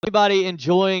Anybody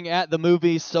enjoying at the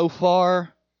movies so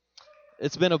far?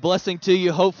 It's been a blessing to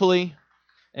you, hopefully.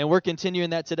 And we're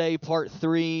continuing that today, part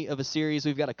 3 of a series.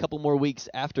 We've got a couple more weeks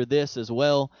after this as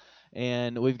well.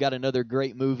 And we've got another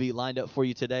great movie lined up for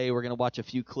you today. We're going to watch a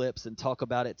few clips and talk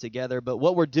about it together. But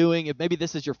what we're doing, if maybe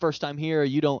this is your first time here, or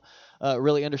you don't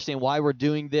really understand why we're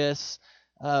doing this,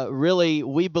 really,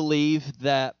 we believe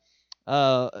that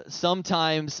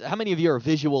sometimes, how many of you are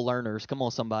visual learners? Come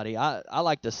on, somebody. I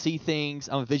like to see things.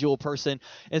 I'm a visual person.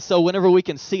 And so whenever we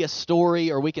can see a story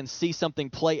or we can see something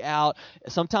play out,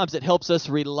 sometimes it helps us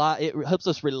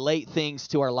relate things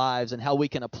to our lives and how we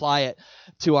can apply it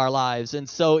to our lives. And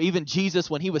so even Jesus,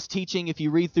 when he was teaching, if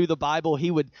you read through the Bible,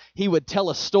 he would tell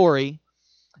a story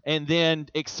and then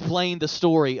explain the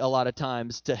story a lot of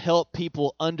times to help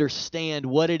people understand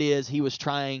what it is he was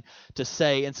trying to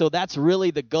say. And so that's really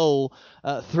the goal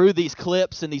through these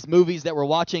clips and these movies that we're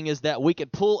watching, is that we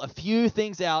could pull a few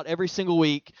things out every single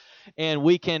week, and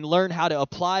we can learn how to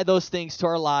apply those things to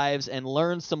our lives and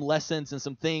learn some lessons and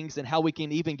some things, and how we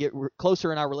can even get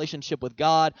closer in our relationship with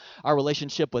God, our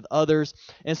relationship with others.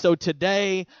 And so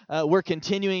today we're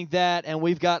continuing that, and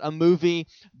we've got a movie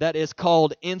that is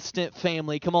called Instant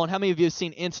Family. Come on, how many of you have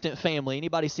seen Instant Family?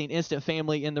 Anybody seen Instant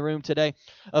Family in the room today?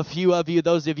 A few of you.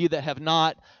 Those of you that have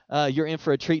not, you're in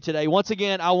for a treat today. Once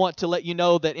again, I want to let you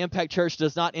know that Impact Church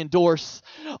does not endorse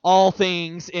all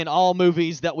things in all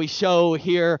movies that we show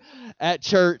here at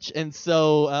church. And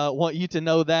so I want you to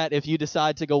know that if you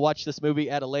decide to go watch this movie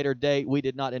at a later date, we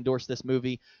did not endorse this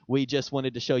movie. We just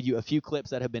wanted to show you a few clips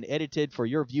that have been edited for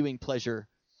your viewing pleasure.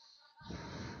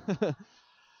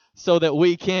 so that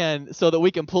we can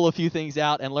pull a few things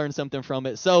out and learn something from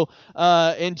it. So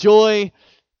enjoy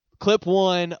clip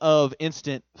 1 of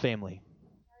Instant Family.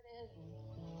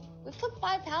 We flipped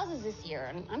 5 houses this year,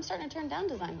 and I'm starting to turn down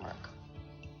design work.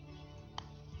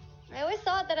 I always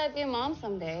thought that I'd be a mom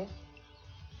someday.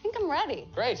 I think I'm ready.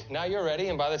 Great. Now you're ready,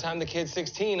 and by the time the kid's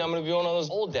 16, I'm going to be one of those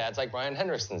old dads like Brian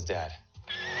Henderson's dad.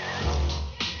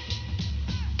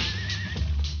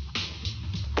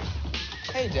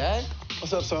 Hey, Dad.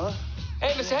 What's up, son?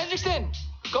 Hey, Mr. Hendrickson,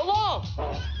 go long.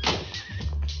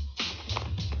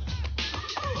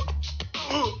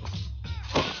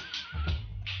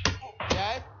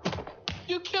 Dad,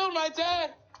 you killed my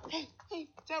dad. Hey,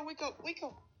 Dad, wake up.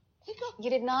 You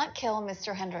did not kill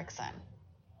Mr. Hendrickson.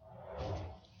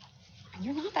 And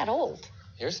you're not that old.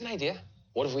 Here's an idea.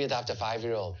 What if we adopt a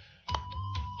 5-year-old?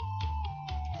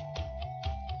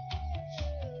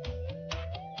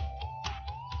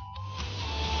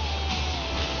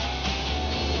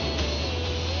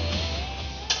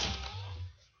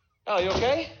 Oh, you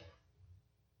okay?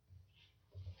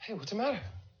 Hey, what's the matter?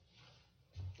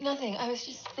 Nothing. I was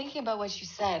just thinking about what you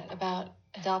said about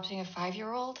adopting a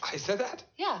 5-year-old. I said that?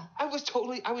 Yeah. I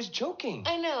was joking.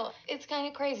 I know. It's kind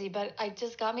of crazy, but it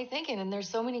just got me thinking, and there's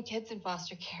so many kids in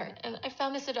foster care. And I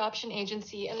found this adoption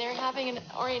agency, and they're having an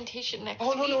orientation next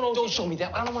week. No, don't show me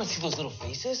that. I don't want to see those little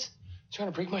faces. Trying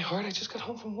to break my heart. I just got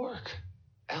home from work.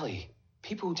 Ellie,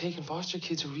 people who take in foster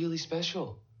kids are really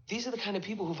special. These are the kind of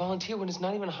people who volunteer when it's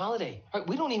not even a holiday. Right?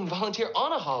 We don't even volunteer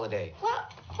on a holiday. Well,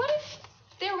 what if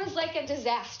there was like a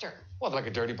disaster? What, like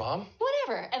a dirty bomb?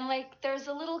 Whatever. And like there's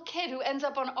a little kid who ends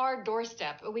up on our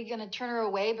doorstep. Are we going to turn her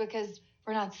away because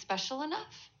we're not special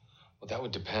enough? Well, that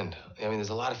would depend. I mean, there's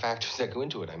a lot of factors that go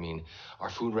into it. I mean, our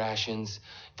food rations,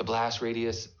 the blast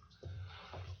radius.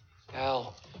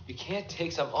 Al, you can't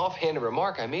take some offhanded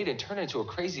remark I made and turn it into a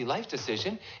crazy life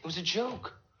decision. It was a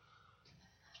joke.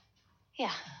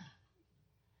 Yeah.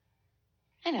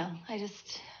 I know.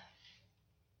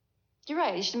 You're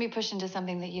right. You shouldn't be pushed into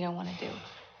something that you don't want to do.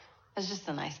 It's just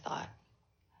a nice thought.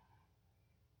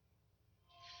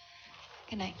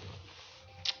 Good night.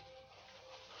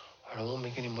 I won't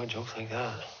make any more jokes like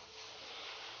that.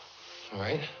 All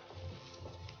right?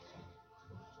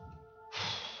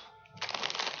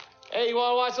 Hey, you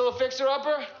want to watch a little Fixer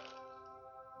Upper?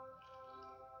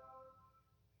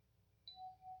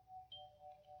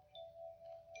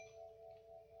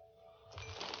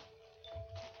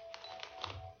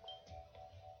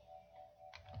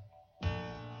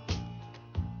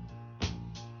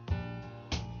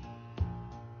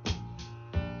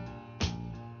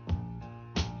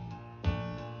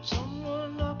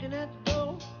 Someone knocking at the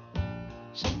door,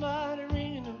 somebody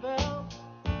ringing the bell.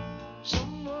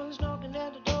 Someone's knocking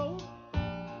at the door,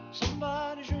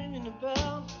 somebody's ringing the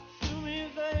bell. Do me a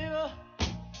favor,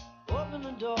 open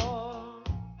the door,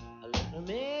 let them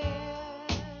in.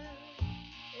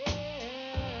 Yeah,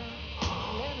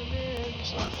 let them in.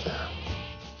 It's not fair.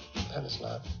 That is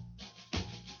not.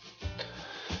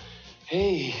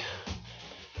 Hey,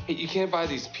 Hey, you can't buy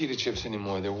these pita chips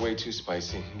anymore. They're way too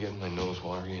spicy. I'm getting my nose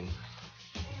watering.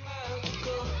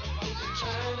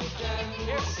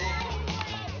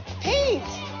 Pete!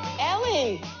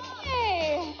 Ellie!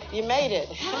 Hey. You made it.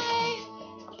 Hi.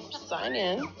 Sign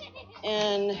in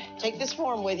and take this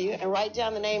form with you and write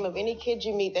down the name of any kid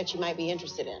you meet that you might be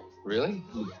interested in. Really?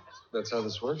 That's how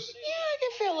this works? Yeah, I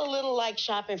can feel a little like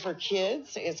shopping for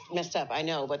kids. It's messed up, I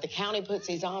know, but the county puts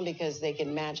these on because they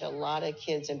can match a lot of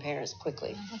kids and parents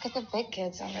quickly. Look at the big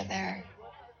kids over there.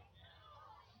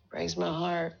 Breaks my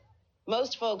heart.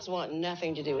 Most folks want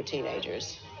nothing to do with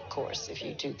teenagers. Of course, if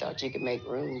you two thought you could make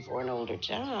room for an older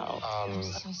child. I'm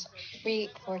so sorry.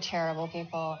 We're terrible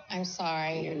people. I'm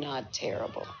sorry. You're not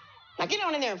terrible. Now get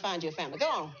on in there and find you a family. Go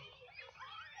on.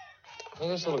 Well,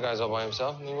 this little guy's all by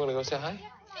himself. You want to go say hi?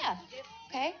 Yeah.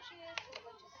 Okay.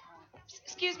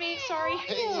 Excuse me, sorry.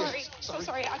 Sorry. So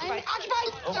sorry, occupied.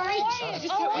 Occupied! Sorry.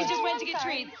 sorry. We just went to get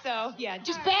treats, so yeah.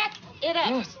 Just back it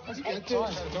up. It's in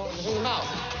the mouth.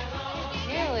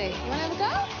 Really? You want to have a go?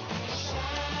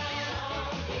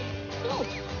 Oh.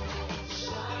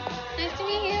 Nice to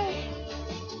meet you.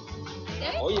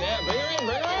 Oh, yeah. Bring her in.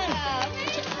 Bring her in.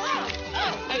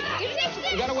 Hey,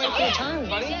 You got to wait for your turn,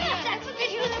 buddy. Yeah, that's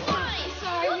because you're the fine.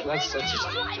 Sorry. That's just...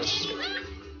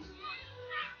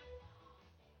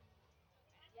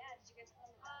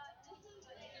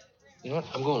 You know what?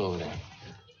 I'm going over there.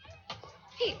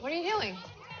 Pete, what are you doing?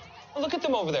 Look at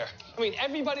them over there. I mean,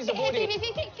 everybody's avoiding...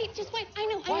 Pete, just wait. I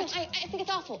know. I think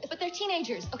it's awful. But they're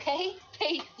teenagers, okay?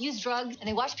 They use drugs and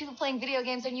they watch people playing video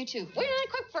games on YouTube. We're not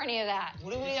equipped for any of that.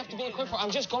 What do we have to be equipped for? I'm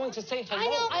just going to say hello. I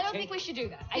know. I don't okay? think we should do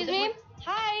that. Excuse me?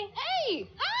 Hi. Hey!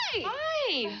 Hi!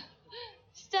 Hi.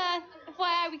 Just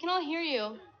FYI, we can all hear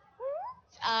you.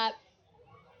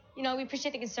 We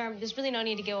appreciate the concern, but there's really no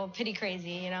need to go pretty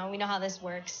crazy, we know how this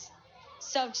works.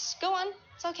 So just go on.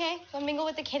 It's okay. Go mingle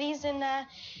with the kiddies and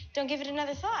don't give it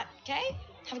another thought, okay?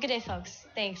 Have a good day, folks.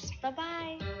 Thanks.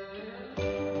 Bye-bye.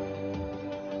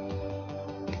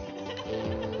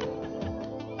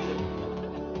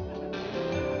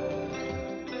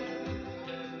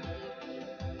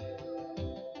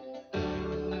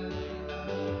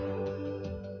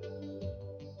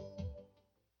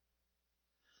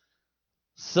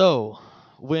 So,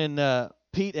 when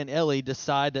Pete and Ellie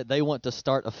decide that they want to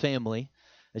start a family,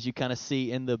 as you kind of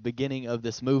see in the beginning of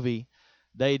this movie,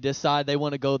 they decide they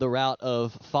want to go the route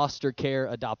of foster care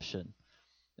adoption.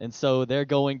 And so they're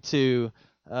going to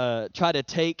try to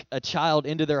take a child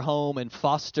into their home and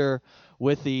foster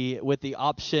with the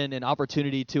option and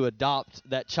opportunity to adopt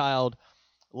that child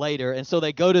later. And so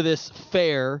they go to this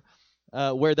fair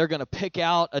where they're going to pick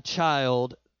out a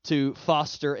child to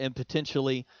foster and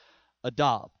potentially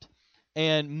adopt.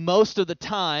 And most of the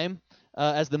time,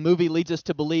 as the movie leads us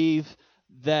to believe,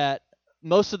 that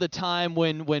most of the time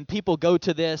when people go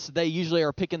to this, they usually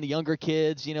are picking the younger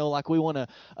kids, like we want a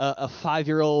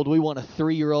 5-year-old, we want a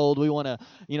 3-year-old, we want a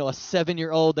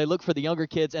 7-year-old. They look for the younger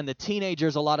kids, and the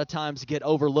teenagers a lot of times get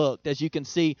overlooked. As you can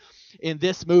see in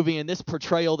this movie, in this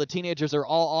portrayal, the teenagers are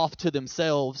all off to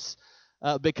themselves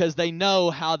because they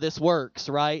know how this works,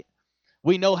 right?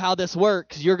 We know how this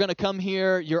works. You're going to come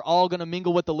here. You're all going to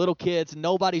mingle with the little kids.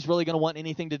 Nobody's really going to want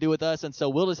anything to do with us. And so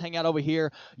we'll just hang out over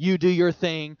here. You do your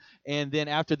thing. And then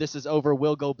after this is over,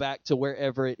 we'll go back to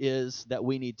wherever it is that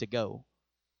we need to go.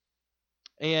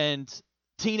 And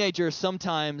teenagers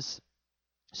sometimes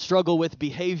struggle with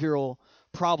behavioral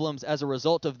problems as a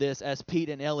result of this, as Pete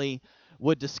and Ellie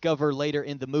would discover later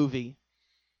in the movie.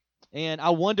 And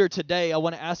I wonder today, I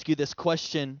want to ask you this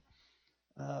question.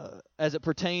 As it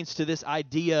pertains to this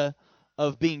idea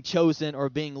of being chosen or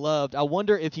being loved, I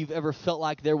wonder if you've ever felt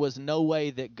like there was no way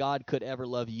that God could ever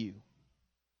love you.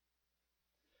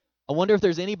 I wonder if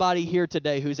there's anybody here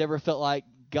today who's ever felt like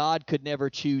God could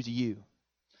never choose you.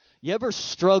 You ever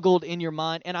struggled in your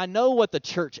mind? And I know what the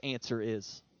church answer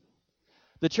is.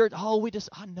 The church,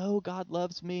 I know God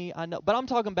loves me. I know. But I'm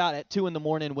talking about at 2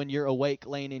 a.m. when you're awake,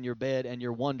 laying in your bed, and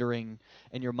you're wondering,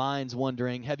 and your mind's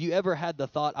wondering. Have you ever had the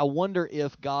thought, I wonder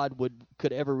if God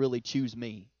could ever really choose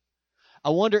me? I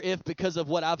wonder if because of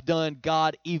what I've done,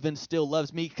 God even still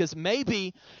loves me. Because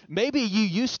maybe you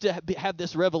used to have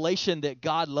this revelation that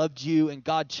God loved you and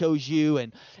God chose you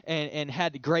and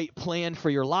had a great plan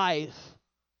for your life.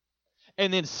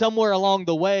 And then somewhere along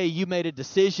the way, you made a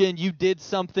decision, you did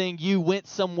something, you went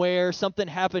somewhere, something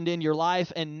happened in your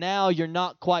life, and now you're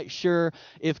not quite sure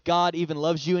if God even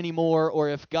loves you anymore, or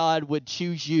if God would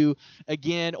choose you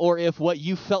again, or if what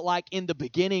you felt like in the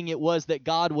beginning it was that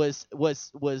God was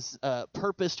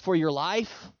purposed for your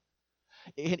life,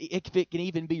 if it can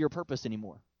even be your purpose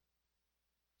anymore.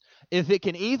 If it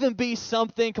can even be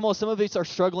something, come on, some of us are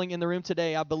struggling in the room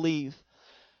today, I believe,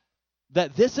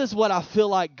 that this is what I feel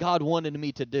like God wanted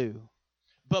me to do.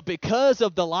 But because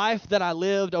of the life that I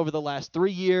lived over the last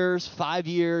 3 years, 5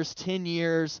 years, 10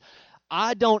 years,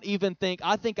 I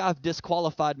think I've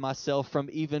disqualified myself from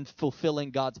even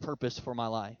fulfilling God's purpose for my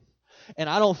life. And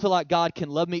I don't feel like God can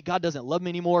love me. God doesn't love me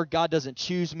anymore. God doesn't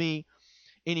choose me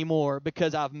anymore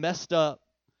because I've messed up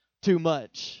too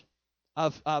much.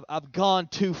 I've gone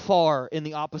too far in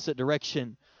the opposite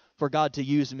direction for God to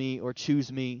use me or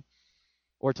choose me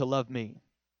or to love me.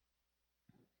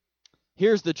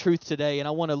 Here's the truth today, and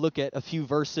I want to look at a few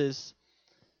verses.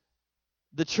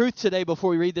 The truth today,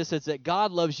 before we read this, is that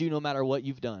God loves you no matter what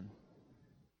you've done.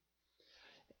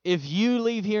 If you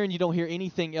leave here and you don't hear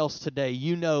anything else today,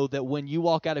 you know that when you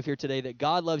walk out of here today, that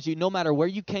God loves you no matter where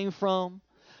you came from,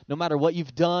 no matter what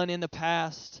you've done in the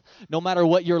past, no matter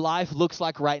what your life looks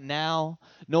like right now,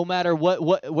 no matter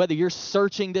whether you're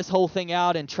searching this whole thing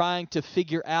out and trying to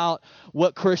figure out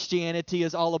what Christianity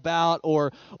is all about,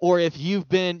 or if you've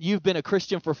been a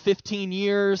Christian for 15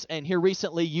 years and here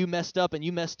recently you messed up and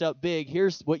you messed up big,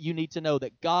 here's what you need to know,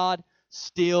 that God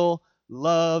still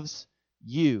loves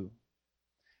you.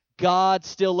 God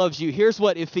still loves you. Here's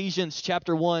what Ephesians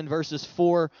chapter 1 verses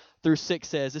 4 through 6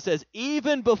 says. It says,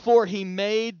 even before he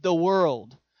made the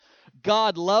world,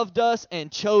 God loved us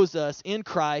and chose us in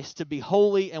Christ to be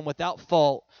holy and without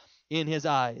fault in his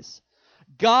eyes.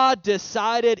 God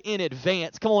decided in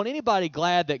advance. Come on, anybody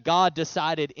glad that God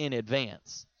decided in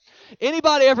advance?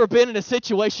 Anybody ever been in a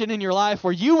situation in your life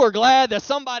where you were glad that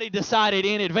somebody decided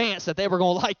in advance that they were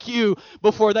going to like you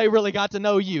before they really got to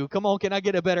know you? Come on, can I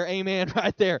get a better amen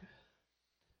right there?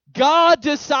 God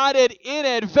decided in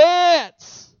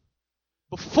advance,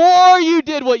 before you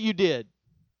did what you did,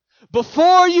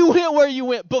 before you went where you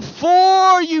went,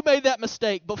 before you made that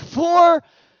mistake, before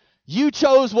you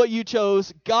chose what you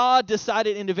chose, God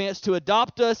decided in advance to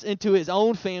adopt us into his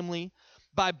own family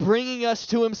by bringing us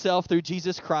to himself through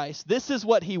Jesus Christ. This is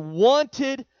what he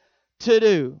wanted to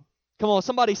do. Come on,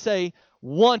 somebody say,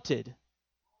 wanted.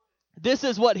 This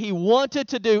is what he wanted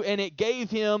to do, and it gave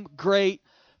him great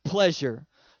pleasure.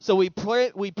 So we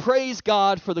praise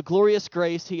God for the glorious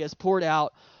grace he has poured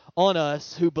out on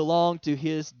us who belong to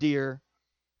his dear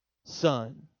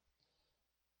Son.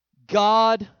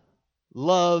 God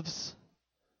loves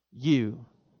you.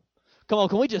 Come on,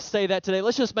 can we just say that today?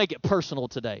 Let's just make it personal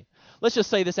today. Let's just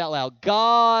say this out loud.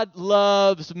 God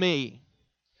loves me.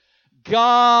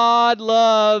 God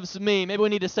loves me. Maybe we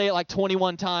need to say it like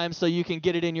 21 times so you can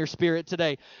get it in your spirit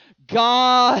today.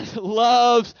 God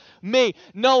loves me.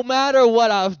 No matter what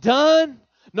I've done,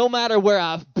 no matter where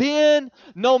I've been,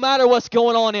 no matter what's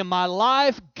going on in my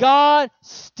life, God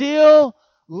still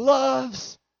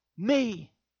loves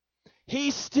me. He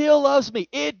still loves me.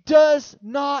 It does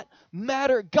not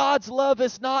matter. God's love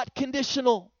is not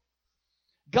conditional.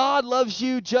 God loves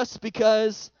you just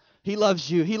because he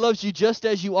loves you. He loves you just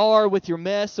as you are, with your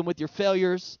mess and with your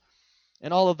failures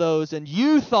and all of those. And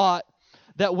you thought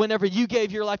that whenever you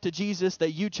gave your life to Jesus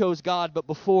that you chose God, but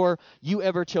before you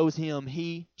ever chose him,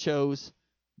 he chose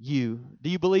you. Do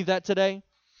you believe that today?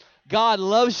 God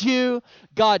loves you.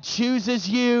 God chooses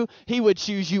you. He would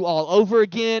choose you all over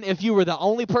again. If you were the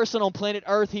only person on planet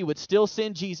Earth, he would still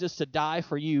send Jesus to die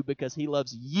for you because he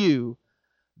loves you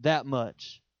that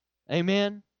much.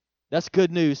 Amen? That's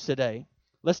good news today.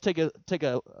 Let's take a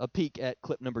peek at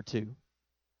clip number 2.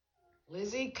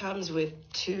 Lizzie comes with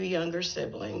 2 younger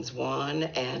siblings, Juan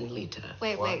and Lita.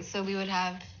 Wait, so we would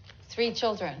have 3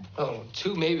 children. Oh,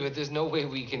 2 maybe, but there's no way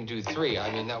we can do 3.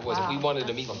 I mean, that was, we wanted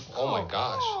to meet them. Oh my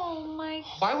gosh. Oh my.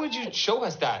 Why would you show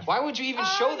us that? Why would you even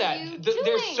show that? They're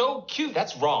doing? so cute.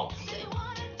 That's wrong.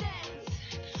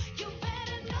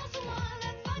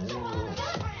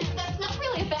 That's not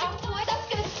really a bad boy. That's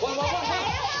gonna.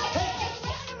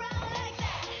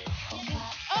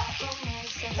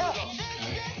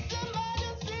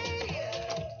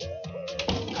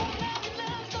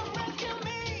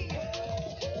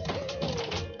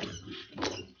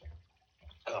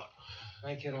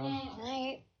 Night, kiddo.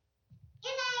 Night.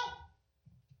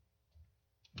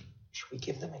 Should we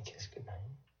give them a kiss goodnight?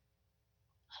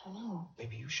 I don't know.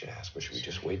 Maybe you should ask, or should we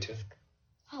just wait till?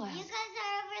 I'll ask. You guys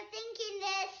are overthinking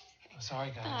this. Oh,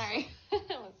 sorry, guys. Sorry.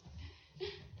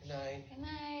 Good night. Good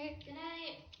night. Good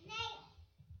night.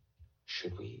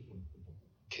 Should we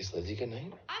kiss Lizzie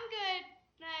goodnight? I'm good.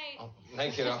 Night. Oh,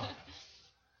 night, kiddo.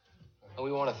 And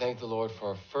we want to thank the Lord for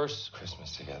our first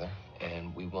Christmas together.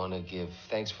 And we want to give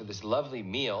thanks for this lovely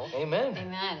meal. Amen.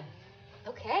 Amen.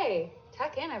 Okay.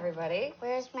 Tuck in, everybody.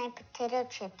 Where's my potato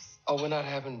chips? Oh, we're not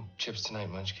having chips tonight,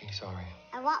 Munchkin. Sorry.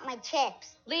 I want my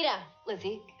chips. Lita,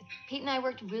 Lizzie, Pete and I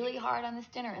worked really hard on this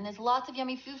dinner, and there's lots of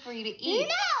yummy food for you to eat.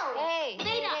 No! Hey. Lita,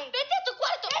 vete a tu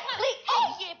cuarto.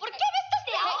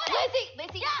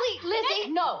 Lizzie, please,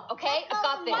 Lizzie, no, okay? I've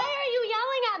got this. Why are you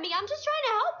yelling at me? I'm just trying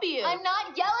to help you. I'm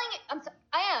not yelling.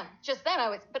 I am. Just then I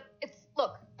was, but it's,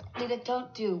 look. Lita,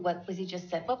 don't do what Lizzie just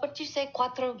said. What did you say?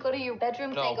 Cuatro, go to your bedroom?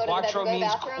 No, Go to the quattro bedroom, go to the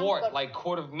means bathroom? quart, like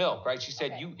quart of milk, right? She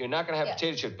said Okay. you're not going to have Yeah.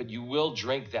 potato chips, but you will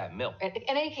drink that milk. In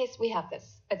any case, we have this.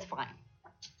 It's fine.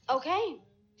 Okay,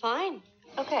 fine.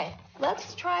 Okay,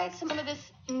 let's try some of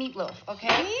this meatloaf, okay?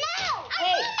 No!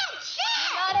 Hey,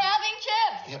 not having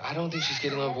chips. Yeah, I don't think she's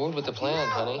getting on board with the plan,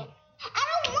 honey. I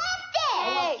don't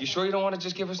want this! You sure you don't want to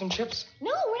just give her some chips?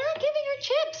 No, we're not giving her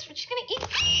chips. We're just gonna eat.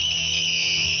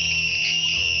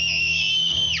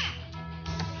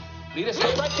 Lita,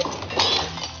 stay right there.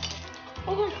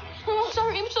 Oh, I'm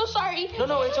sorry. I'm so sorry.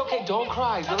 No, it's okay. Don't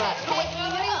cry. Relax.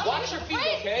 Watch your feet,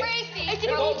 okay? Gracie, I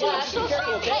didn't Don't mean to. I'm watch. so Be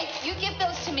careful, sorry. okay? Hey, you give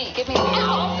those to me. Give me those.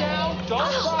 Calm down.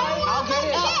 Don't cry. I'll get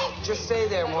it. Just stay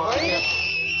there, Mom.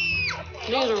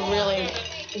 These are really,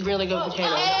 really good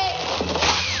potatoes.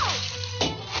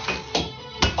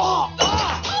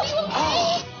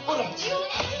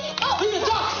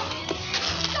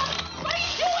 What are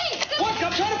you doing? What?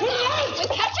 I'm trying to put it out. With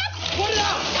ketchup? Put it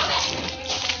out.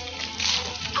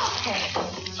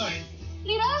 Sorry.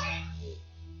 Lita?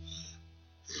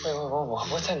 Wait.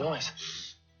 What's that noise?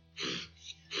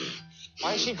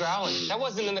 Why is she growling? That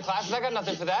wasn't in the classes. I got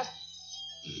nothing for that.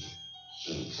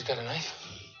 She's got a knife.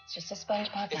 It's just a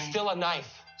SpongeBob It's knife. still a knife.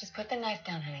 Just put the knife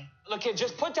down, honey. Look, kid,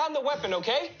 just put down the weapon,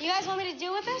 okay? You guys want me to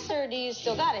deal with this, or do you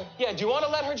still got it? Yeah, do you want to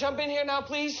let her jump in here now,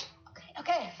 please?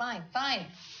 Okay, fine.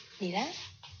 Mira,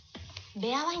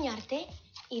 ve a bañarte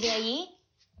y de ahí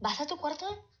vas a tu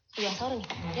cuarto y vas a dormir,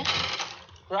 ¿ya?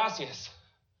 Gracias.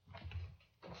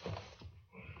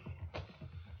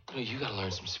 You gotta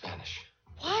learn some Spanish.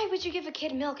 Why would you give a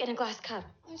kid milk in a glass cup?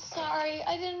 I'm sorry.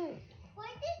 I didn't. Why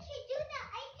did she do that?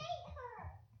 I hate her.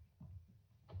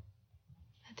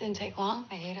 It didn't take long.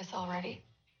 They hate us already.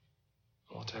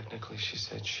 Well, technically, she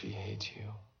said she hates you.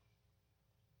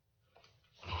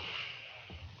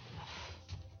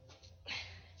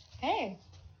 Hey,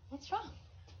 what's wrong?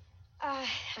 I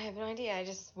have no idea. I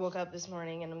just woke up this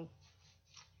morning and I'm...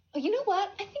 Oh, you know what?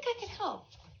 I think I can help.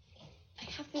 I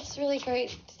have this really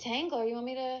great detangler. You want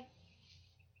me to?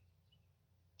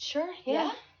 Sure,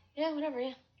 Yeah? Yeah, whatever,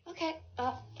 yeah. Okay.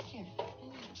 Here.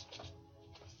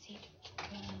 See.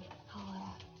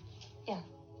 Yeah.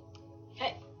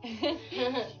 Okay.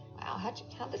 Wow.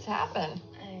 How'd this happen?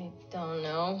 I don't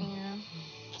know. Yeah.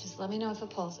 Just let me know if it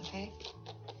pulls, okay?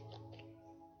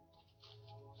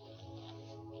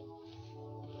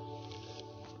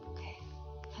 Okay.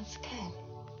 That's good.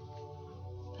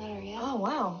 Better, yeah? Oh,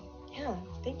 wow. Yeah,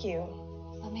 thank you.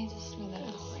 Let me just smooth it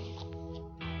out for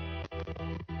you.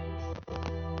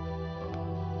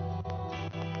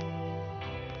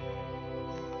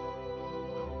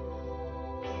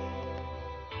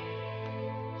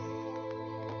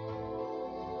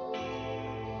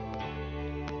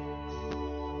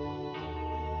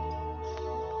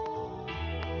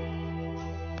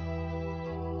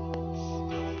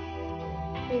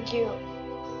 Thank you.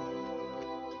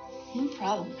 No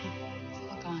problem. Let's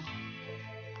look on.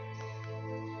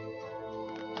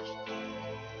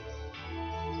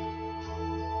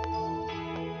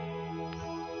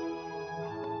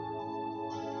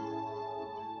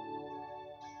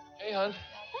 Hey, hon. Hey,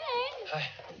 Hi.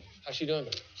 How's she doing?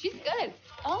 she's good.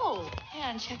 Oh,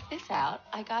 and check this out.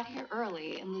 I got here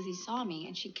early, and Lizzie saw me,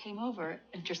 and she came over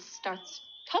and just starts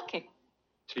talking.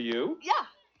 To you? Yeah,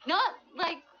 not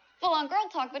like full-on girl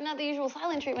talk, but not the usual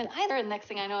silent treatment either. And next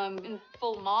thing I know, I'm in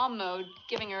full mom mode,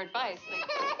 giving her advice. Like,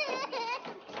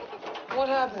 What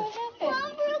happened? what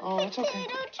happened? Oh, it's okay. Potato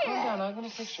Calm chip. down. I'm gonna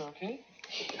fix her, okay?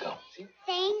 Here you go. See?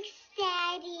 Thanks,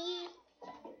 Daddy.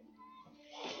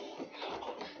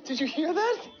 Did you hear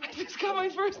that? I just got my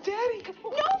first daddy. No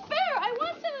fair. I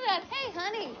want some of that. Hey,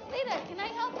 honey, Lita, can I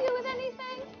help you with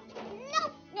anything?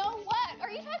 No, No, what?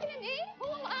 Are you talking to me? Who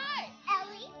am I?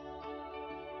 Ellie.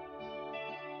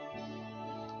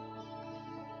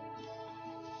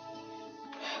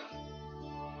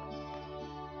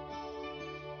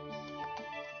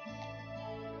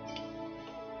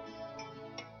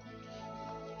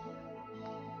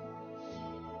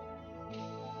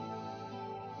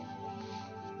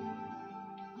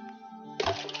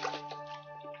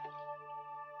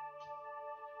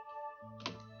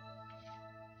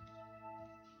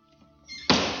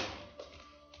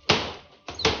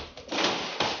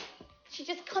 She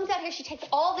just comes out here, she takes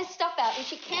all this stuff out, and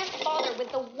she can't bother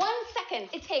with the 1 second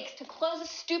it takes to close a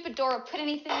stupid door or put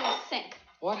anything in the sink.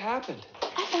 What happened?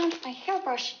 I found my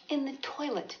hairbrush in the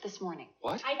toilet this morning.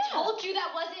 What? I told you that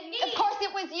wasn't me. Of course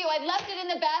it was you. I left it in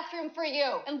the bathroom for you.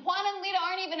 And Juan and Lita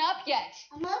aren't even up yet.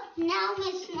 I'm up now,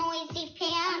 Miss Noisy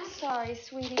Pants. Sorry,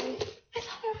 sweetie. I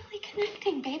thought we were really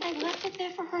connecting, babe. I left it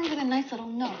there for her with a nice little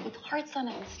note with hearts on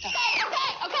it and stuff.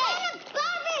 Okay.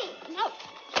 Barbie! No,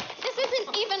 this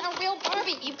isn't even a real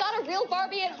Barbie. You've got a real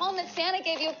Barbie at home that Santa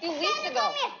gave you a few weeks Santa ago.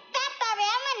 got me a fat Barbie.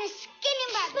 I'm in a skinny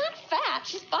She's Barbie. not fat.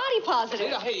 She's body positive.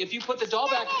 Lita, hey, if you put the doll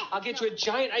back, I'll get you a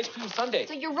giant ice cream sundae.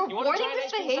 So you're You want a rewarding giant this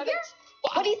ice cream behavior?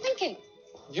 sundae? What are you thinking?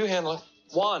 You handle it.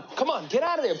 Juan, come on, get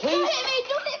out of there, please. Don't hit me.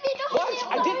 Don't hit me. Don't What? hit me.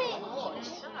 I Don't didn't. hit me.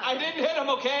 I didn't hit him,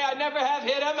 okay? I never have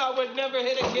hit him. I would never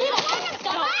hit a kid.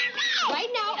 Right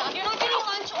now, you're not getting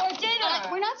lunch or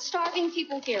dinner. We're not starving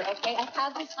people here, okay? I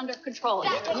have this under control.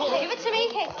 Give it to me.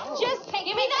 Hey, just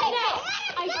give me that now.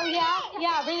 Oh, yeah?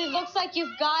 Yeah, really looks like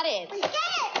you've got it.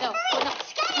 No, we're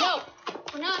not. No,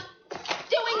 we're not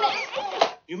doing this.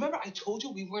 You remember I told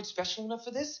you we weren't special enough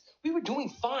for this? We were doing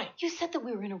fine. You said that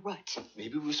we were in a rut.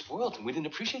 Maybe we were spoiled and we didn't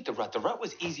appreciate the rut. The rut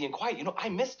was easy and quiet. You know, I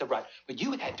missed the rut, but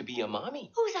you had to be a mommy.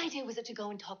 Whose idea was it to go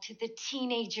and talk to the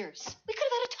teenagers? We could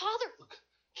have had a toddler.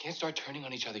 Can't start turning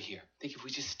on each other here. I think if we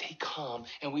just stay calm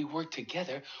and we work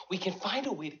together, we can find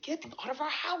a way to get them out of our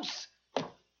house. Now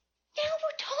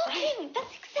we're talking.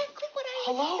 That's exactly what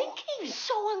I was Hello? thinking.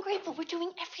 So ungrateful. We're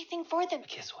doing everything for them. But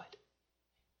guess what?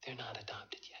 They're not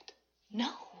adopted yet. No,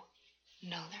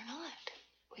 they're not.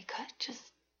 We could just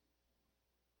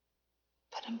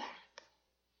put them back.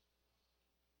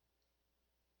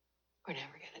 We're never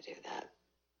gonna do that.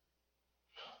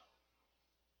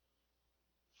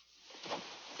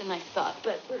 It's a nice thought,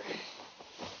 but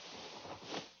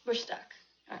we're stuck,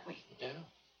 aren't we? Yeah.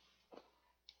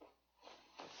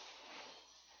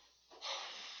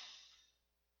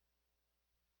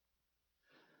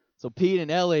 So Pete and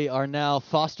Ellie are now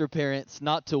foster parents,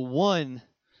 not to one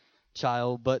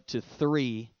child, but to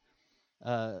three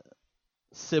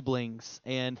siblings.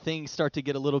 And things start to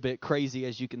get a little bit crazy.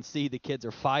 As you can see, the kids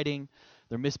are fighting.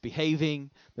 They're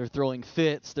misbehaving. They're throwing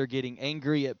fits. They're getting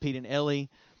angry at Pete and Ellie.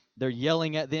 They're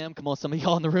yelling at them. Come on, some of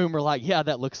y'all in the room are like, yeah,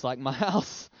 that looks like my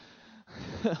house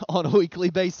on a weekly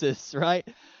basis, right?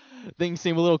 Things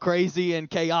seem a little crazy and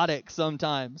chaotic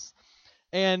sometimes.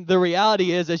 And the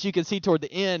reality is, as you can see toward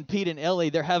the end, Pete and Ellie,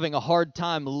 they're having a hard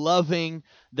time loving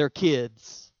their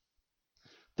kids.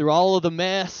 Through all of the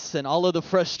mess and all of the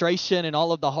frustration and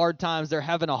all of the hard times, they're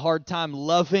having a hard time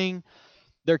loving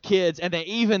their kids. And they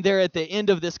even, there at the end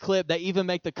of this clip, they even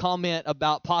make the comment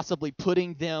about possibly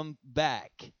putting them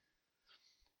back.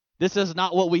 This is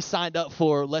not what we signed up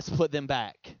for. Let's put them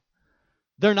back.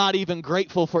 They're not even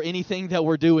grateful for anything that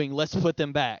we're doing. Let's put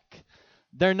them back.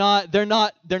 They're not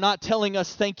telling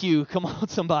us thank you. Come on,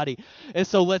 somebody. And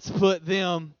so let's put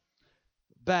them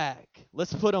back.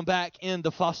 Let's put them back in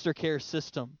the foster care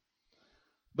system.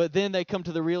 But then they come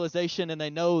to the realization and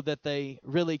they know that they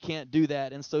really can't do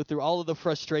that. And so through all of the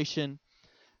frustration,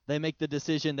 they make the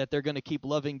decision that they're going to keep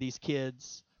loving these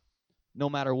kids no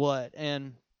matter what.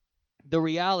 And the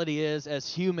reality is,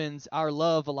 as humans, our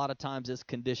love a lot of times is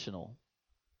conditional.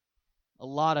 A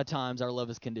lot of times our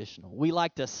love is conditional. We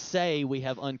like to say we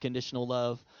have unconditional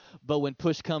love, but when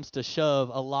push comes to shove,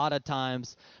 a lot of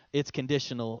times it's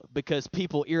conditional because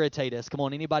people irritate us. Come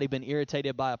on, anybody been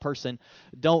irritated by a person?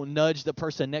 Don't nudge the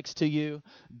person next to you.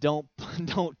 Don't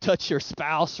touch your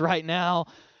spouse right now.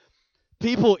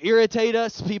 People irritate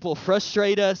us. People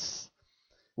frustrate us.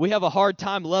 We have a hard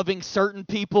time loving certain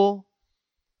people.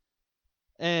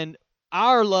 And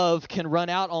our love can run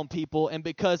out on people, and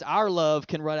because our love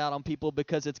can run out on people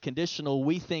because it's conditional,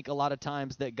 we think a lot of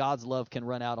times that God's love can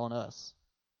run out on us.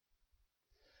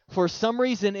 For some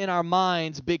reason in our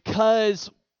minds, because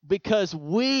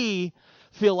we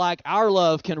feel like our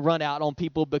love can run out on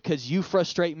people because you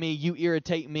frustrate me, you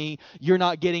irritate me, you're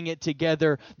not getting it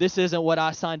together, this isn't what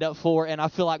I signed up for, and I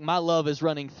feel like my love is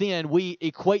running thin, we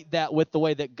equate that with the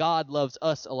way that God loves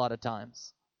us a lot of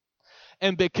times.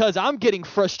 And because I'm getting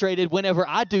frustrated whenever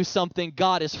I do something,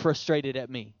 God is frustrated at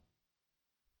me.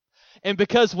 And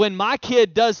because when my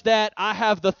kid does that, I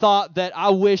have the thought that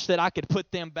I wish that I could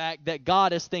put them back, that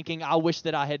God is thinking, I wish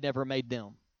that I had never made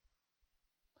them.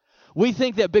 We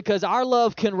think that because our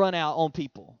love can run out on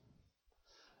people,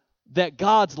 that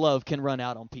God's love can run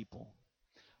out on people.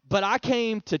 But I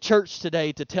came to church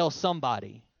today to tell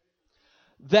somebody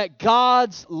that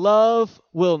God's love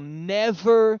will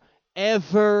never,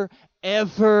 ever,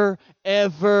 ever,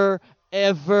 ever,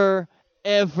 ever,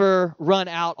 ever run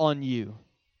out on you.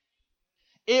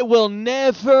 It will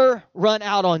never run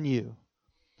out on you.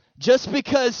 Just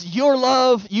because your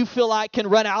love you feel like can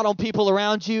run out on people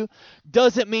around you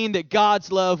doesn't mean that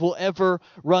God's love will ever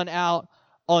run out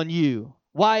on you.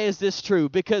 Why is this true?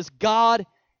 Because God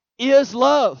is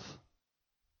love.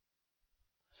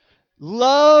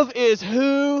 Love is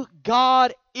who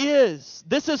God is.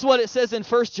 This is what it says in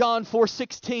 1 John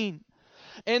 4:16.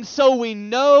 And so we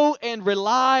know and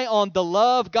rely on the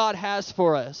love God has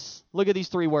for us. Look at these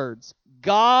three words.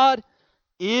 God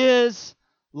is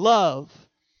love.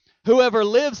 Whoever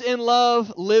lives in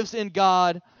love lives in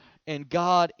God, and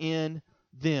God in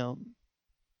them.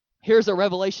 Here's a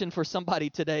revelation for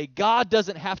somebody today. God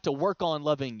doesn't have to work on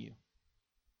loving you.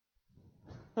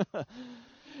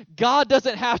 God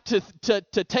doesn't have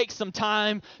to take some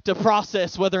time to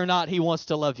process whether or not he wants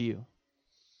to love you.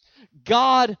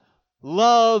 God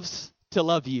loves to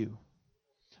love you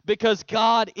because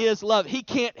God is love. He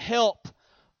can't help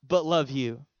but love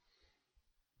you.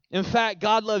 In fact,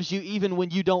 God loves you even when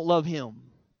you don't love him.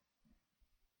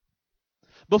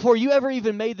 Before you ever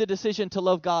even made the decision to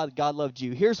love God, God loved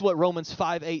you. Here's what Romans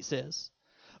 5:8 says.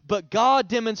 But God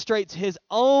demonstrates his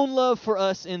own love for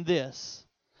us in this.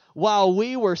 While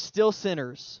we were still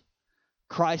sinners,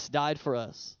 Christ died for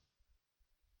us.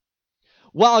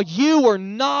 While you were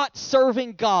not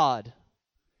serving God,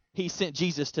 he sent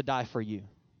Jesus to die for you.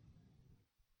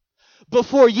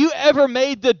 Before you ever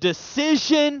made the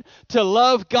decision to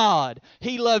love God,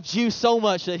 he loved you so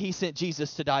much that he sent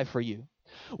Jesus to die for you.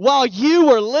 While you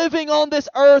were living on this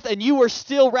earth and you were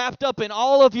still wrapped up in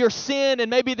all of your sin, and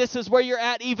maybe this is where you're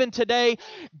at even today,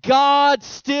 God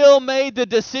still made the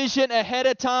decision ahead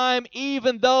of time,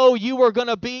 even though you were going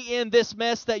to be in this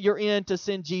mess that you're in, to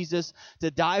send Jesus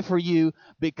to die for you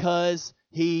because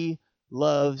he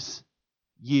loves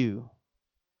you.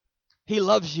 He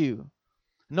loves you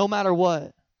no matter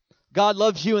what. God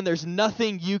loves you, and there's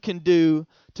nothing you can do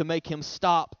to make him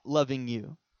stop loving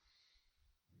you.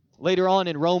 Later on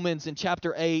in Romans in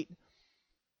chapter 8,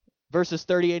 verses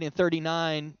 38 and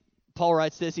 39, Paul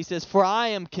writes this. He says, for I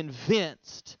am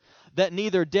convinced that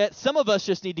neither death... Some of us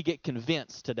just need to get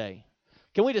convinced today.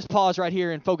 Can we just pause right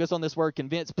here and focus on this word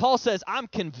convinced? Paul says, I'm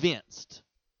convinced.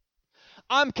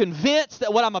 I'm convinced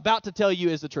that what I'm about to tell you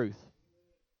is the truth.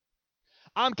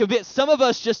 I'm convinced. Some of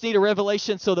us just need a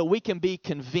revelation so that we can be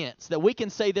convinced, that we can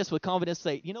say this with confidence,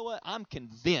 say, you know what? I'm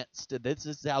convinced that this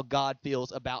is how God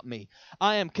feels about me.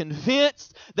 I am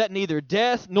convinced that neither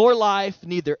death nor life,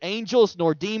 neither angels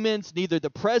nor demons, neither the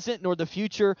present nor the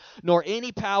future, nor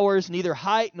any powers, neither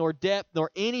height nor depth,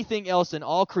 nor anything else in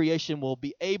all creation will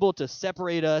be able to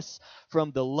separate us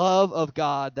from the love of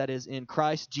God that is in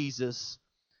Christ Jesus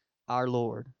our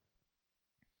Lord.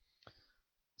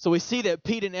 So we see that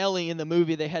Pete and Ellie in the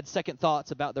movie, they had second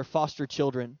thoughts about their foster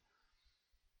children.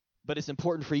 But it's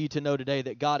important for you to know today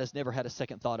that God has never had a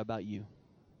second thought about you.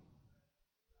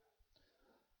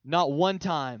 Not one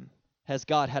time has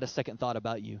God had a second thought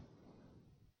about you.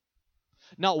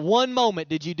 Not one moment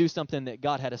did you do something that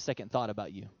God had a second thought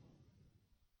about you.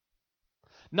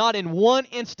 Not in one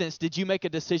instance did you make a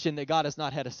decision that God has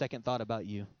not had a second thought about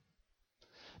you.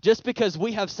 Just because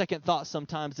we have second thoughts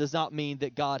sometimes does not mean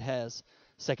that God has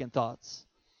second thoughts.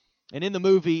 And in the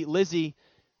movie, Lizzie,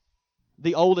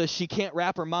 the oldest, she can't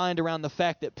wrap her mind around the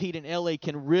fact that Pete and Ellie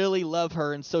can really love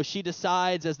her. And so she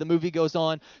decides, as the movie goes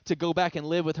on, to go back and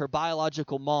live with her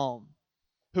biological mom,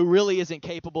 who really isn't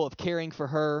capable of caring for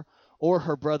her or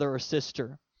her brother or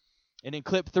sister. And in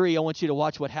clip 3, I want you to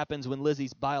watch what happens when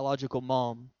Lizzie's biological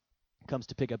mom comes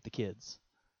to pick up the kids.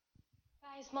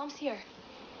 Guys, Mom's here.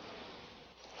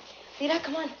 Lita,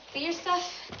 come on. Get your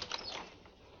stuff.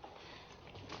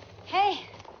 Hey.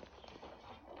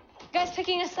 You guys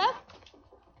picking us up?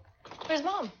 Where's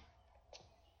Mom?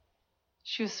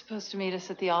 She was supposed to meet us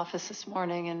at the office this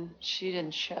morning, and she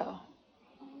didn't show.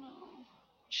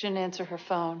 She didn't answer her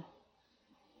phone.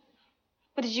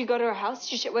 What, did you go to her house?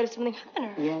 What if something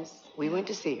happened to her? Yes, we went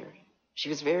to see her. She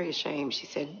was very ashamed. She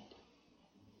said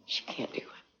she can't do it.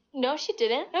 No, she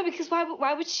didn't. No, because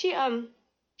why would she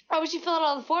fill out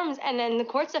all the forms and then the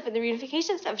court stuff and the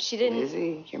reunification stuff? She didn't.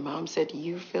 Lizzie, your mom said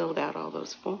you filled out all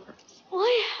those forms. Well,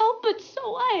 I helped, but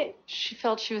so what? She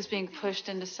felt she was being pushed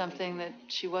into something that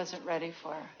she wasn't ready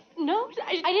for. No,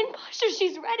 I didn't push her.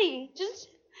 She's ready. Just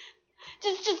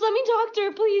let me talk to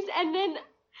her, please, and then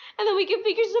we can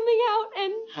figure something out,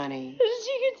 and honey,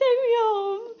 she can take me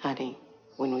home. Honey,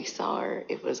 when we saw her,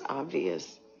 it was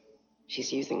obvious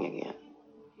she's using again.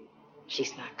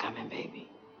 She's not coming, baby.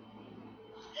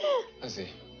 Lizzie.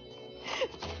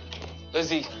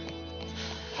 Lizzie.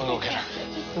 I'll go get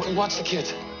her. Watch the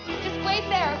kids. Just wait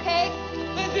there, okay?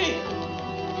 Lizzie!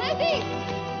 Lizzie!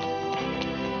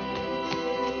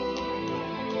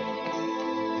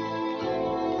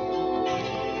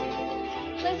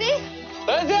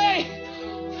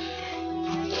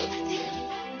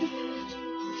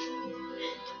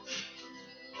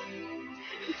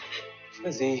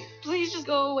 Lizzie. Please just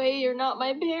go away. You're not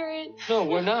my parent. No,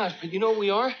 we're not. But you know what we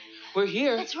are? We're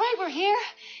here. That's right, we're here,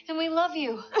 and we love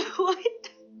you. What?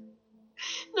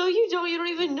 No, you don't. You don't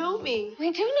even know me.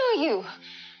 We do know you.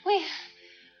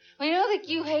 We know that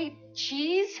you hate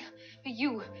cheese, but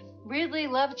you weirdly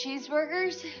love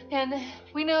cheeseburgers. And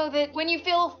we know that when you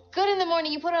feel good in the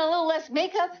morning, you put on a little less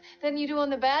makeup than you do on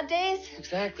the bad days.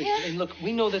 Exactly. Yeah. And look,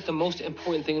 we know that the most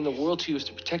important thing in the world to you is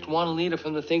to protect Juanita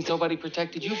from the things nobody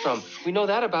protected you from. We know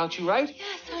that about you, right?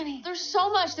 Yes, honey. There's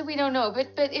so much that we don't know,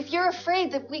 but if you're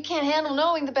afraid that we can't handle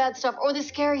knowing the bad stuff or the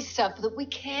scary stuff, that we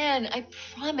can, I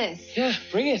promise. Yeah,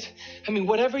 bring it. I mean,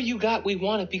 whatever you got, we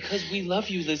want it because we love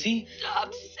you, Lizzie.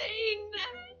 Stop saying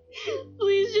that.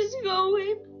 Please just go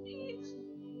away, please.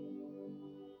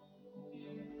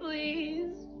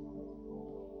 Please.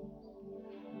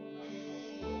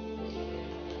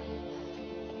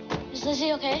 Is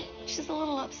Lizzie okay? She's a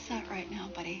little upset right now,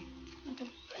 buddy.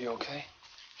 Are you okay?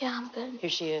 Yeah, I'm good. Here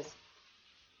she is.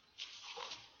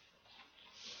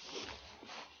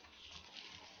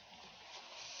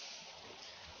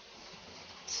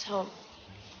 So,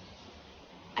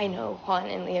 I know Juan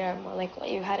and Lita are more like what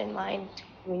you had in mind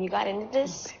when you got into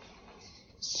this.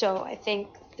 So I think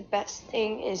the best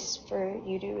thing is for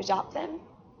you to adopt them,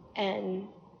 and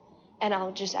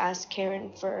I'll just ask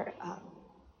Karen for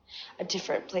a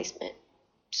different placement.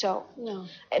 So No.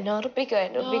 no, it'll be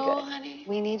good. It'll be No, good. honey.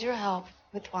 We need your help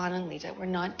with Juan and Lita. We're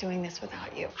not doing this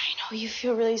without you. I know you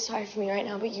feel really sorry for me right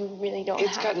now, but you really don't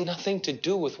It's have. got nothing to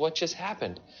do with what just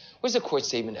happened. Where's the court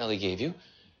statement Ellie gave you?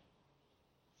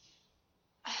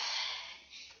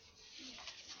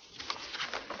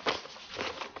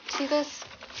 See this?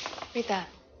 Read that.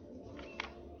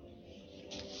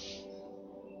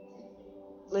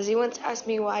 Lizzie once asked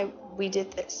me why we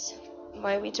did this,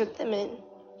 why we took them in.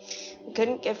 We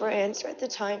couldn't give her an answer at the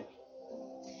time.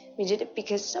 We did it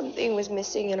because something was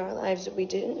missing in our lives that we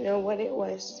didn't know what it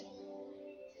was.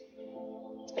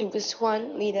 It was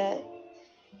Juan, Lita,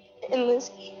 and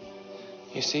Lizzie.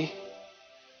 You see?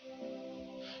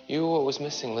 You were what was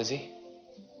missing, Lizzie.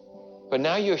 But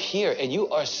now you're here and you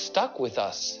are stuck with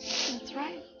us. That's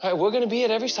right. All right, we're going to be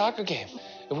at every soccer game.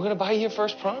 And we're going to buy you your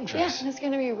first prom Yeah, dress. and it's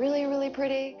going to be really, really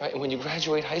pretty. Right, and when you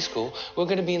graduate high school, we're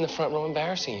going to be in the front row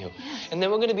embarrassing you. And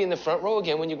then we're going to be in the front row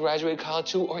again when you graduate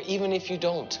college too, or even if you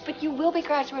don't. But you will be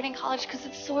graduating college because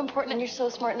it's so important and you're so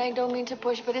smart. And I don't mean to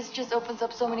push, but it just opens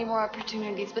up so many more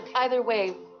opportunities. But either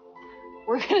way,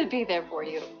 we're going to be there for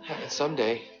you. And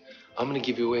someday, I'm going to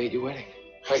give you away at your wedding.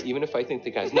 Right, even if I think the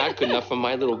guy's not good enough for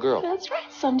my little girl. That's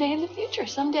right. Someday in the future.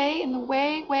 Someday in the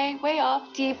way, way, way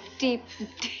off, deep, deep,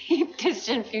 deep,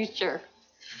 distant future.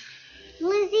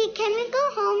 Lizzie, can we go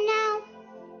home now?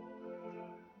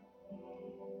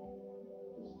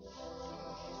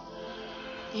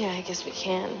 Yeah, I guess we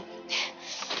can.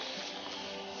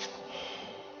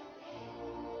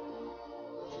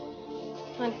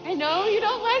 I know you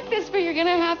don't like this, but you're going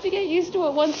to have to get used to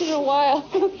it once in a while,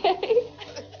 okay?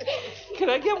 Can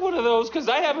I get one of those? Because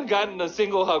I haven't gotten a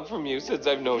single hug from you since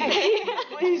I've known you.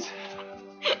 Please.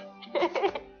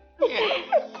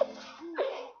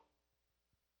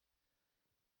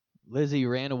 Lizzie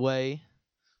ran away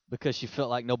because she felt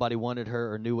like nobody wanted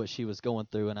her or knew what she was going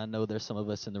through, and I know there's some of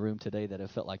us in the room today that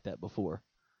have felt like that before.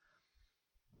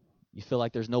 You feel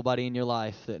like there's nobody in your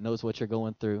life that knows what you're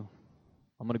going through.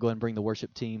 I'm going to go ahead and bring the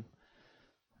worship team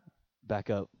back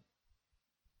up.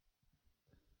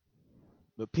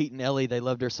 But Pete and Ellie, they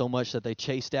loved her so much that they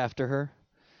chased after her,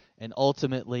 and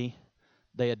ultimately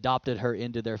they adopted her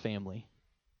into their family.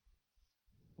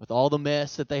 With all the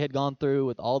mess that they had gone through,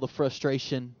 with all the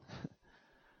frustration,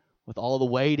 with all the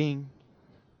waiting,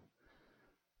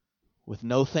 with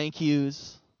no thank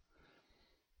yous,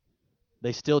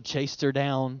 they still chased her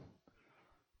down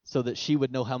so that she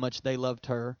would know how much they loved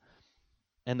her,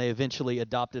 and they eventually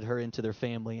adopted her into their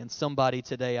family. And somebody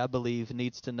today, I believe,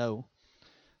 needs to know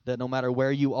that no matter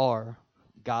where you are,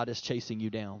 God is chasing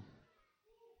you down.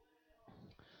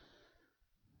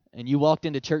 And you walked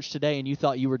into church today and you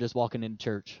thought you were just walking into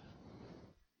church.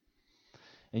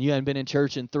 And you hadn't been in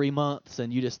church in 3 months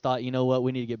and you just thought, you know what,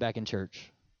 we need to get back in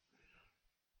church.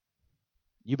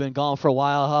 You've been gone for a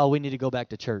while, oh, we need to go back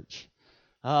to church.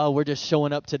 Oh, we're just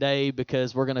showing up today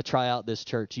because we're going to try out this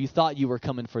church. You thought you were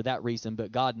coming for that reason,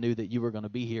 but God knew that you were going to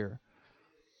be here.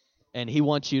 And He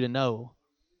wants you to know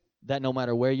that no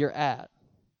matter where you're at,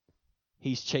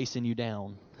 He's chasing you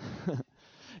down.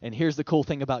 And here's the cool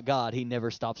thing about God, He never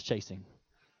stops chasing.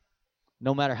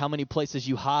 No matter how many places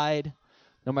you hide,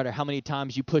 no matter how many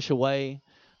times you push away,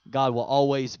 God will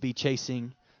always be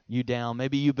chasing you down.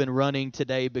 Maybe you've been running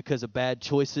today because of bad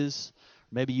choices.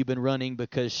 Maybe you've been running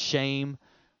because shame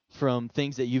from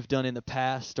things that you've done in the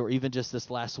past or even just this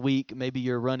last week. Maybe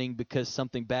you're running because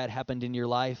something bad happened in your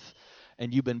life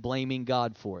and you've been blaming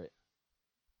God for it.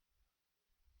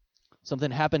 Something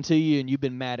happened to you and you've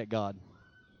been mad at God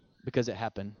because it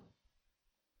happened.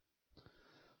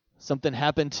 Something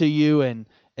happened to you and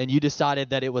you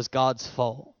decided that it was God's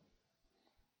fault.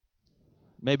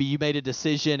 Maybe you made a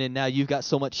decision and now you've got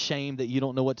so much shame that you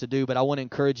don't know what to do. But I want to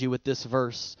encourage you with this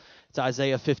verse. It's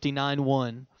Isaiah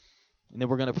 59:1. And then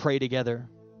we're going to pray together.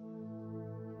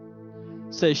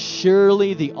 It says,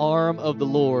 surely the arm of the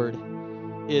Lord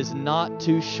is not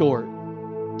too short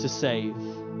to save,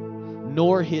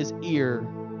 nor his ear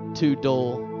too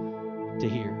dull to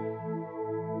hear.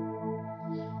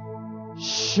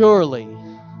 Surely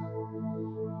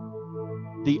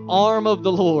the arm of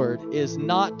the Lord is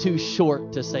not too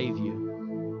short to save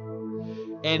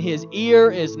you, and his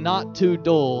ear is not too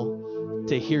dull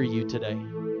to hear you today.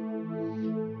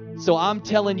 So I'm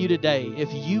telling you today,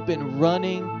 if you've been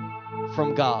running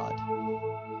from God,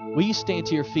 will you stand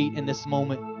to your feet in this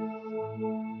moment?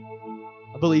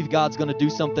 I believe God's going to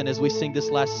do something as we sing this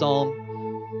last song.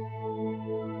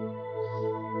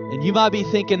 And you might be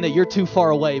thinking that you're too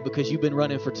far away because you've been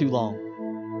running for too long.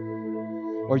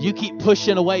 Or you keep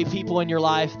pushing away people in your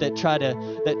life that try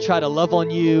to love on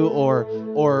you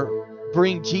or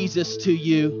bring Jesus to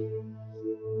you.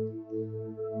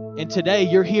 And today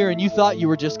you're here and you thought you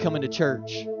were just coming to church.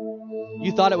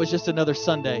 You thought it was just another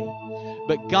Sunday.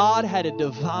 But God had a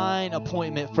divine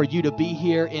appointment for you to be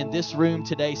here in this room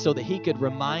today so that he could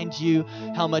remind you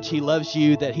how much he loves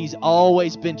you, that he's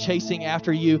always been chasing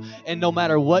after you, and no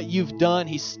matter what you've done,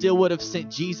 he still would have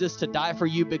sent Jesus to die for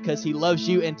you because he loves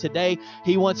you, and today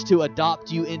he wants to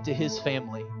adopt you into his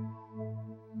family.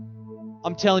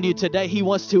 I'm telling you, today he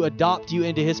wants to adopt you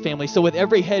into his family. So with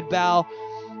every head bowed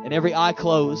and every eye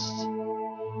closed,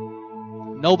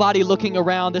 nobody looking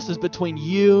around, this is between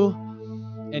you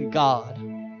and God,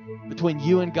 between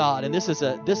you and God. And this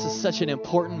is such an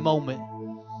important moment.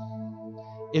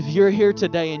 If you're here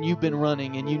today and you've been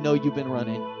running and you know you've been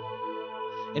running,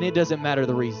 and it doesn't matter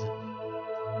the reason.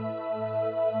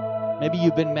 Maybe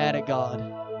you've been mad at God.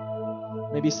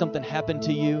 Maybe something happened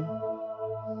to you.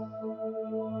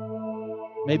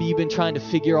 Maybe you've been trying to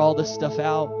figure all this stuff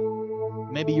out.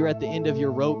 Maybe you're at the end of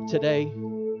your rope today.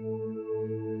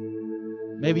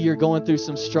 Maybe you're going through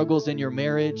some struggles in your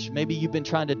marriage. Maybe you've been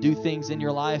trying to do things in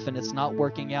your life and it's not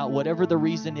working out. Whatever the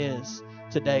reason is,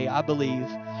 today I believe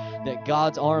that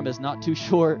God's arm is not too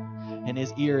short and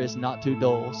his ear is not too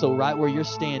dull. So right where you're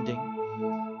standing,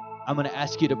 I'm going to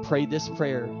ask you to pray this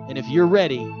prayer. And if you're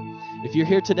ready, if you're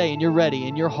here today and you're ready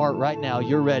in your heart right now,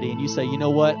 you're ready and you say, you know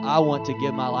what? I want to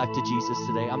give my life to Jesus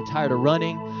today. I'm tired of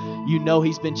running. You know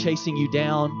he's been chasing you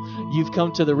down. You've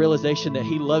come to the realization that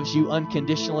he loves you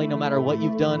unconditionally no matter what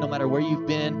you've done, no matter where you've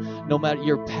been, no matter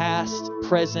your past,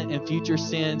 present, and future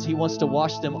sins. He wants to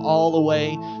wash them all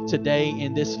away today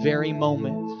in this very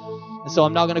moment. And so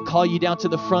I'm not going to call you down to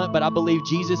the front, but I believe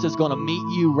Jesus is going to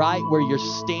meet you right where you're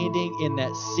standing in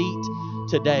that seat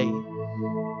today.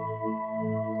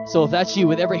 So if that's you,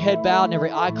 with every head bowed and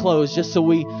every eye closed, just so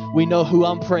we know who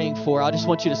I'm praying for, I just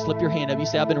want you to slip your hand up. You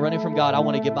say, I've been running from God. I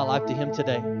want to give my life to him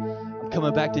today. I'm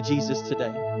coming back to Jesus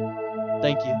today.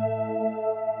 Thank you.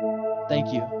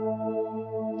 Thank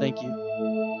you. Thank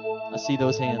you. I see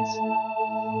those hands.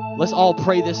 Let's all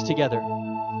pray this together.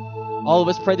 All of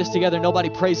us pray this together. Nobody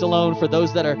prays alone. For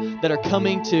those that are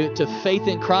coming to faith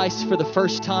in Christ for the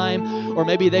first time, or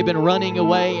maybe they've been running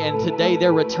away and today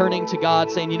they're returning to God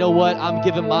saying, you know what? I'm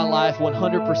giving my life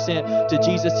 100% to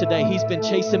Jesus today. He's been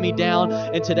chasing me down,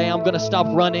 and today I'm going to stop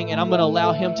running and I'm going to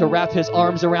allow him to wrap his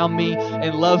arms around me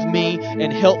and love me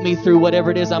and help me through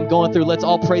whatever it is I'm going through. Let's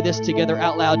all pray this together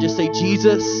out loud. Just say,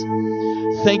 Jesus,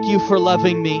 thank you for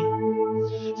loving me.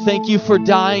 Thank you for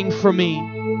dying for me.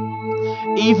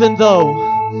 Even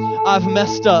though I've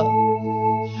messed up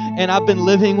and I've been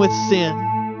living with sin,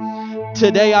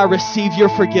 today I receive your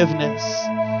forgiveness.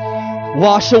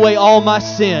 Wash away all my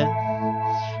sin.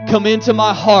 Come into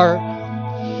my heart.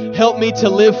 Help me to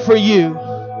live for you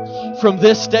from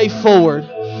this day forward.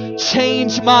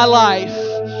 Change my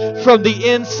life from the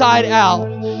inside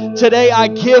out. Today I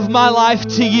give my life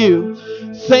to you.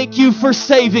 Thank you for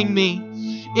saving me.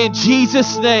 In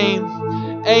Jesus' name.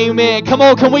 Amen. Come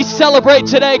on, can we celebrate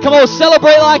today? Come on,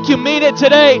 celebrate like you mean it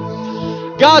today.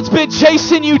 God's been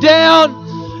chasing you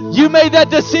down. You made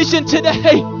that decision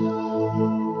today.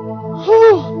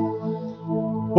 Whew.